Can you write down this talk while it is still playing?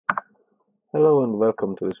Hello and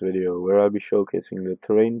welcome to this video where I'll be showcasing the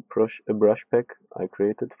terrain brush pack I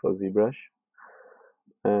created for Zbrush.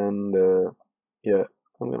 And yeah,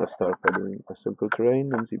 I'm gonna start by doing a simple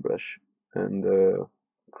terrain in Zbrush. And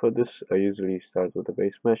for this I usually start with a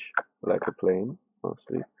base mesh, like a plane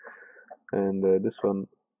mostly. And this one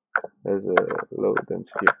has a low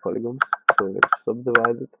density of polygons, so let's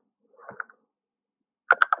subdivide it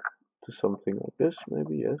to something like this,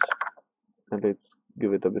 maybe, yes. And let's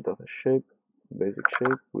give it a bit of a shape, basic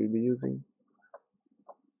shape we'll be using.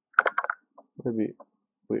 Maybe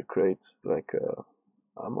we create like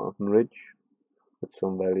a mountain ridge with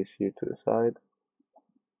some valleys here to the side.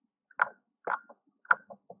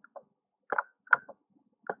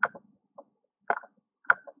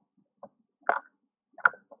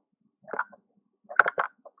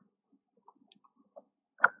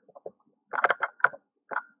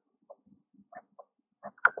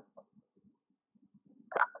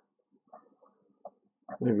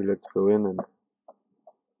 Maybe let's go in and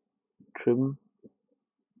trim.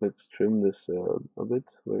 Let's trim this a bit.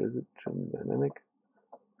 Where is it? Trim dynamic.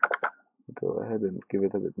 Go ahead and give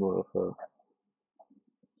it a bit more of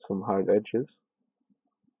some hard edges.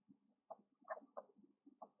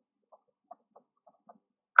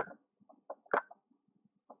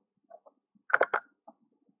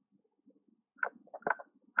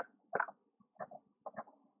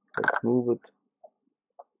 Let's move it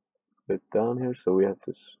a bit down here so we have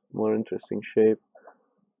this more interesting shape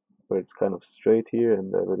where it's kind of straight here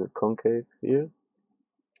and a little concave here.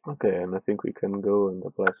 Okay, and I think we can go and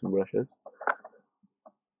apply some brushes.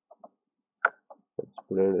 Let's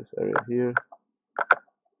blur this area here.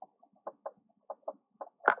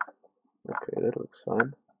 Okay, that looks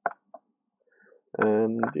fine.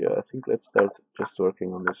 And yeah, I think let's start just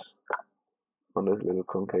working on this little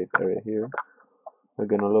concave area here. We're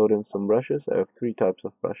gonna load in some brushes. I have three types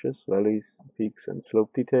of brushes: valleys, peaks, and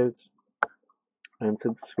slope details. And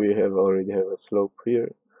since we already have a slope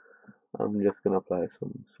here, I'm just gonna apply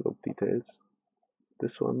some slope details.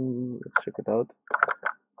 This one, let's check it out.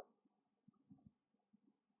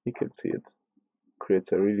 You can see it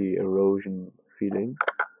creates a really erosion feeling.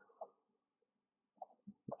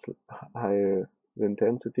 It's higher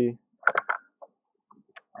intensity.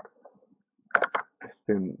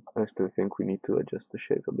 I still think we need to adjust the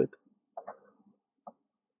shape a bit.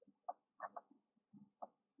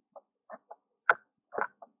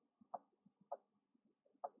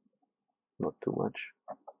 Not too much.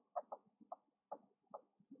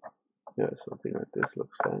 Yeah, something like this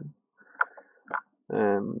looks fine.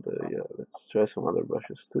 And yeah, let's try some other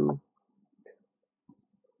brushes too.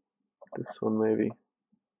 This one maybe.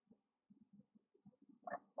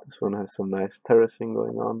 This one has some nice terracing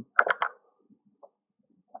going on.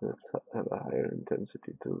 Let's have a higher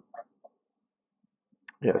intensity too.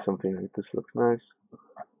 Yeah, something like this looks nice.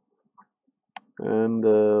 And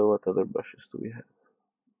what other brushes do we have?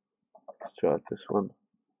 Let's try out this one.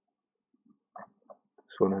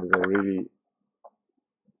 This one has a really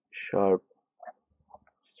sharp,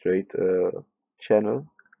 straight channel.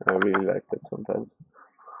 I really like that sometimes,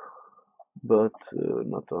 but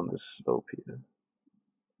not on this slope here.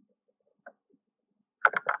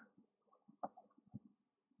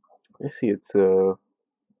 You see, it's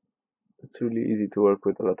really easy to work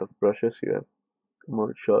with a lot of brushes. You have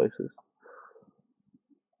more choices.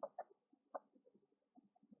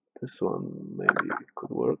 This one maybe could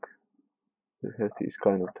work. It has these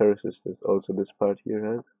kind of terraces that also this part here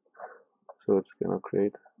has, so it's gonna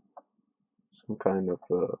create some kind of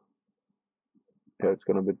yeah, it's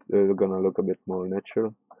gonna look a bit more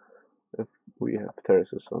natural if we have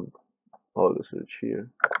terraces on all this ridge here.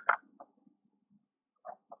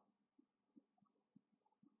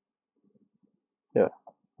 Yeah,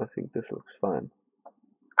 I think this looks fine.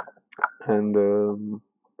 And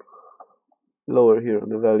lower here on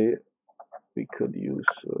the valley we could use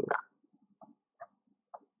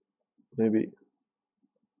maybe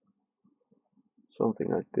something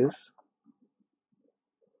like this.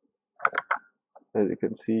 As you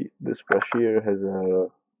can see, this brush here has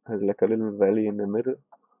like a little valley in the middle,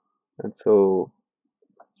 and so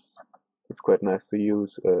it's quite nice to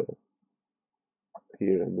use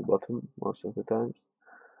here in the bottom most of the times.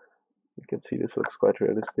 You can see this looks quite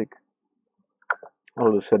realistic.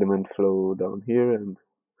 All the sediment flow down here and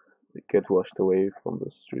it gets washed away from the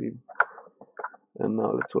stream. And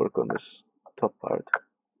now let's work on this top part.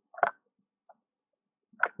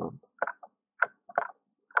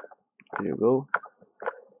 Here you go.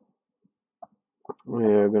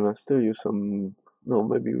 We're gonna still use some, no,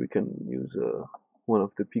 maybe we can use one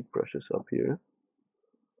of the peak brushes up here.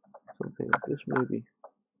 Something like this maybe,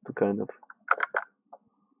 to kind of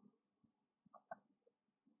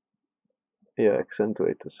yeah,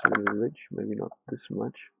 accentuate the ridge, maybe not this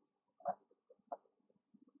much,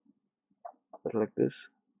 but like this.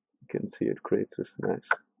 You can see it creates this nice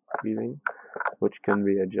feeling, which can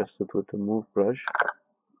be adjusted with the move brush.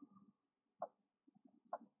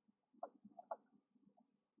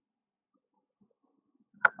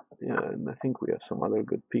 Yeah, and I think we have some other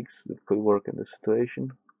good peaks that could work in this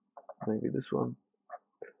situation. Maybe this one.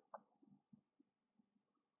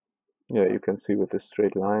 Yeah, you can see with this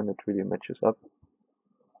straight line it really matches up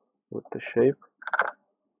with the shape,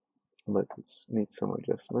 but it needs some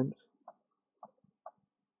adjustments.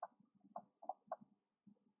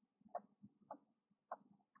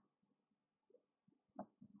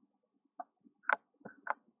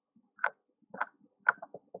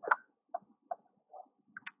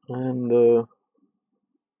 And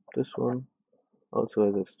this one also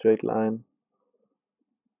has a straight line,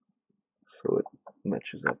 so it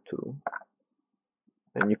matches up too.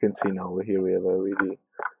 And you can see now over here we have a really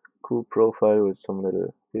cool profile with some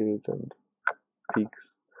little hills and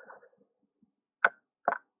peaks.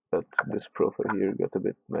 But this profile here got a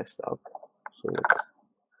bit messed up, so let's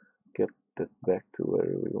get that back to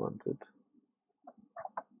where we want it.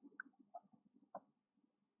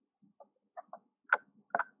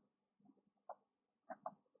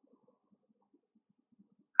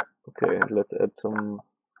 Okay, and let's add some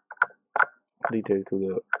detail to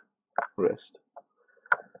the rest.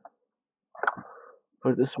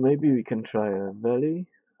 For this maybe we can try a valley,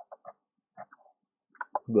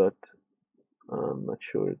 but I'm not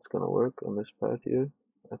sure it's gonna work on this part here.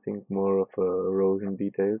 I think more of erosion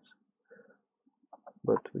details,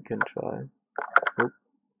 but we can try. Oop.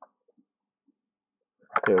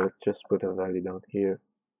 Yeah, let's just put a valley down here,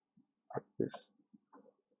 like this.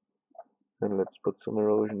 And let's put some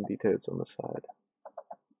erosion details on the side.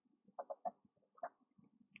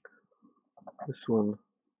 This one,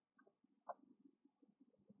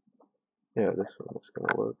 yeah, this one is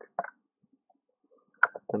gonna work.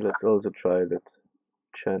 And let's also try that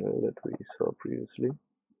channel that we saw previously,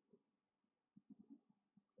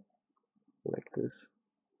 like this.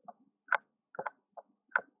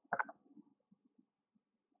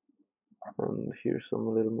 And here's some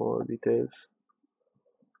little more details.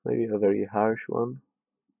 Maybe a very harsh one.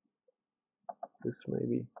 This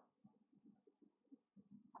maybe.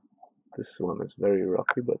 This one is very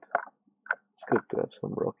rocky, but it's good to have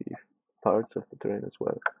some rocky parts of the terrain as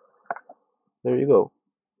well. There you go.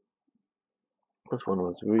 This one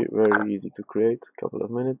was very easy to create, a couple of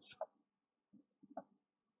minutes.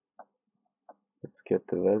 Let's get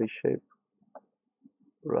the valley shape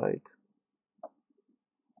right.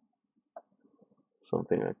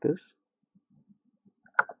 Something like this.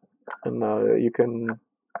 And now you can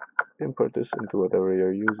import this into whatever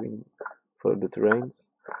you're using for the terrains.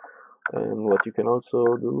 And what you can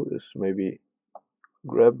also do is maybe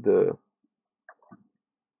grab the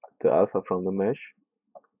alpha from the mesh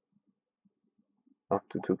up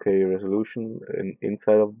to 2K resolution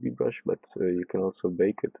inside of Zbrush, but you can also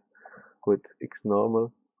bake it with X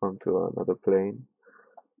normal onto another plane.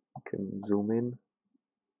 You can zoom in.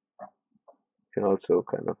 You can also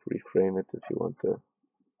kind of reframe it if you want the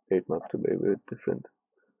 8 map to be a bit different.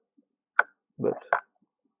 But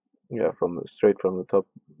yeah, straight from the top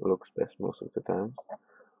looks best most of the times.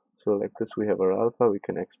 So like this, we have our alpha, we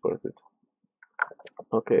can export it.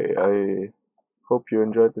 Okay, I hope you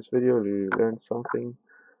enjoyed this video, you learned something,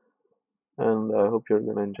 and I hope you're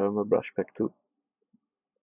gonna enjoy my brush pack too.